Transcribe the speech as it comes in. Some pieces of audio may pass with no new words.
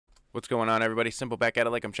What's going on, everybody? Simple back at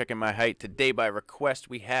it like I'm checking my height. Today, by request,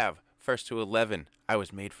 we have First to 11. I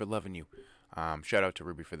was made for loving you. Shout out to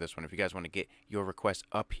Ruby for this one. If you guys want to get your requests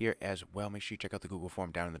up here as well, make sure you check out the Google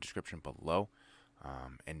form down in the description below.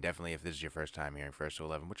 And definitely, if this is your first time hearing First to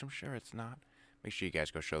 11, which I'm sure it's not, make sure you guys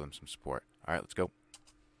go show them some support. All right, let's go.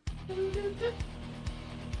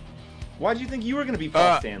 Why did you think you were going to be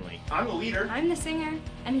Paul Stanley? I'm the leader. I'm the singer,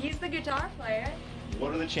 and he's the guitar player.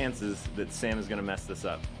 What are the chances that Sam is going to mess this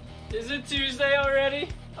up? Is it Tuesday already?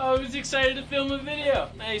 I was excited to film a video.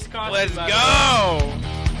 Nice costume. Let's go!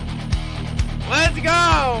 Let's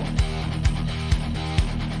go!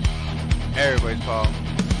 Everybody's Paul.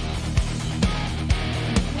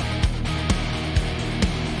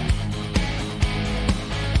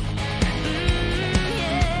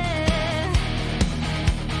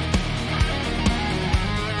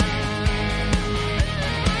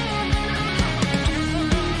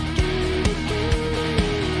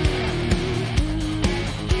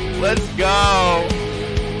 Let's go!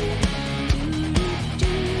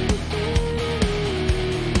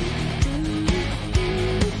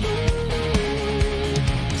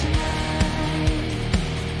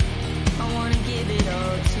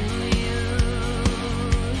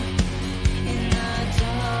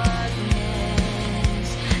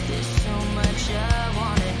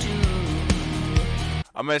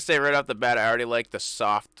 I'm gonna say right off the bat, I already like the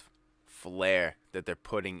soft flair that they're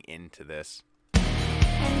putting into this.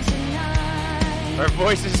 Her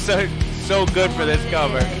voice is so good for this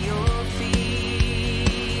cover.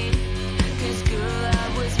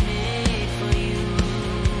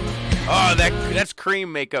 Oh, that's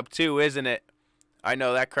cream makeup too, isn't it? I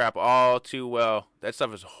know that crap all too well. That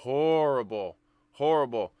stuff is horrible.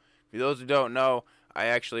 Horrible. For those who don't know, I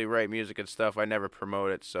actually write music and stuff. I never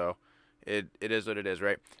promote it, so it is what it is,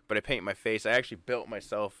 right? But I paint my face. I actually built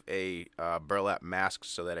myself a burlap mask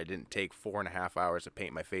so that I didn't take 4.5 hours to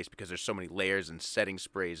paint my face because there's so many layers and setting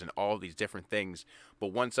sprays and all these different things.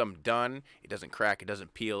 But once I'm done, it doesn't crack, it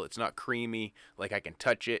doesn't peel, it's not creamy, like I can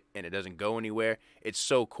touch it and it doesn't go anywhere. It's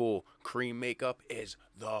so cool. Cream makeup is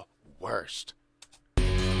the worst. You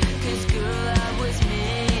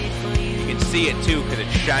can see it too because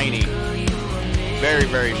it's shiny. Very,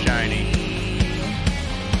 very shiny.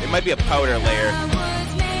 It might be a powder layer.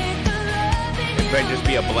 It might just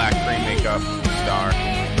be a black cream makeup star.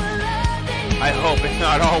 I hope it's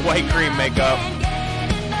not all white cream makeup.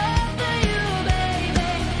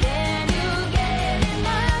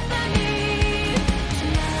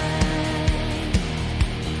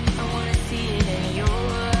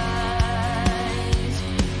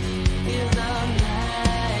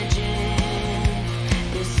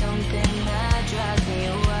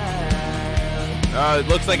 Oh, it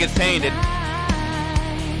looks like it's painted.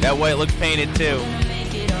 That white looks painted too.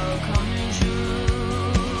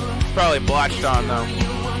 It's probably blotched on though.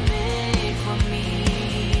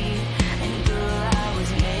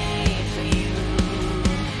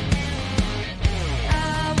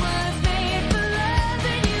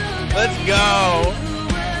 Let's go.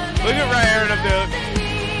 Look at Ryan up there.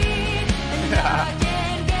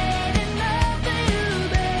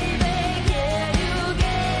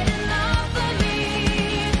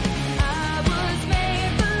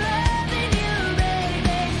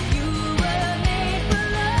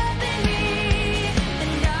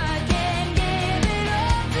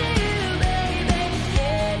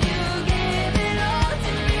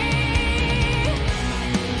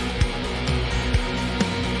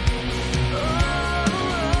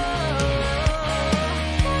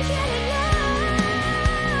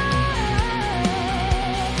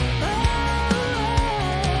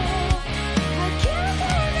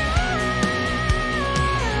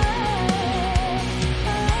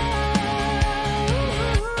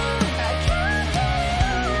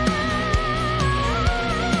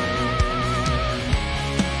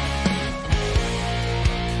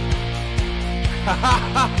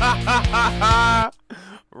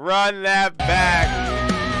 Run that back.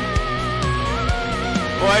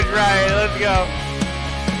 Boys, right, let's go.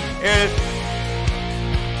 Here it is.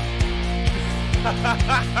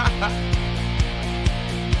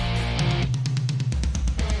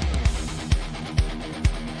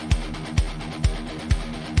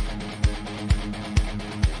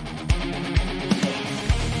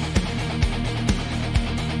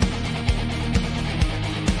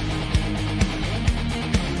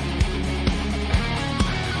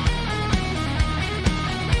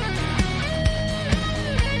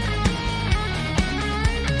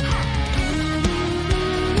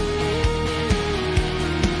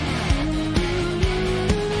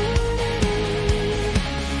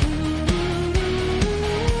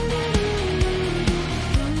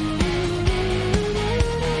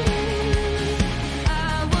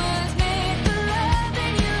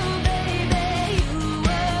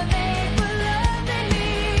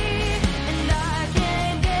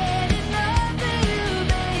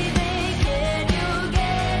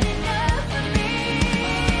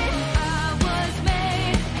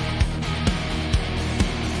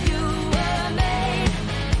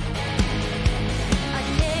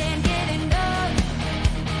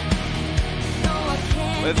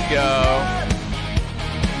 Let's go.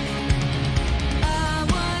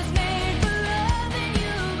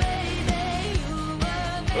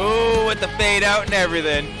 Ooh, with the fade out and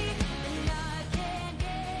everything.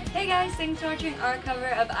 Hey guys, thanks for watching our cover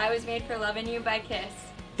of I Was Made for Lovin' You by Kiss.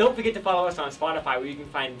 Don't forget to follow us on Spotify where you can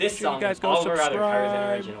find this Sure you song guys and go all of our other covers and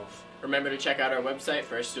subscribe. originals. Remember to check out our website,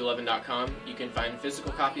 firstdolovin.com. You can find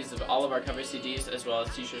physical copies of all of our cover CDs as well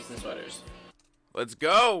as t-shirts and sweaters. Let's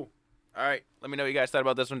go. All right. Let me know what you guys thought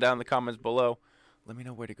about this one down in the comments below. Let me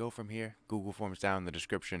know where to go from here. Google Forms down in the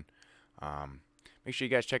description. Make sure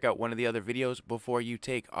you guys check out one of the other videos before you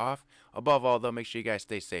take off. Above all, though, make sure you guys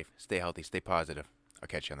stay safe, stay healthy, stay positive. I'll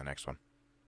catch you on the next one.